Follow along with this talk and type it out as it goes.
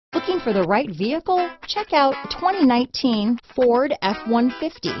Looking for the right vehicle? Check out 2019 Ford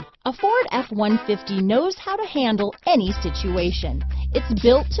F-150. A Ford F-150 knows how to handle any situation. It's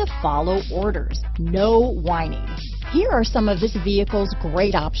built to follow orders, no whining. Here are some of this vehicle's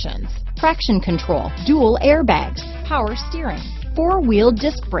great options: traction control, dual airbags, power steering, four-wheel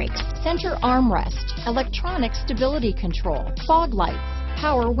disc brakes, center armrest, electronic stability control, fog lights,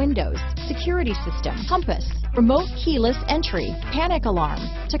 power windows, security system, compass, remote keyless entry, panic alarm,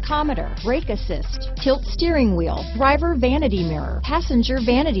 tachometer, brake assist, tilt steering wheel, driver vanity mirror, passenger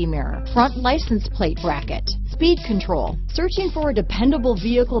vanity mirror, front license plate bracket, speed control. Searching for a dependable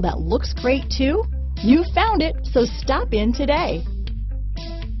vehicle that looks great too? You found it, so stop in today.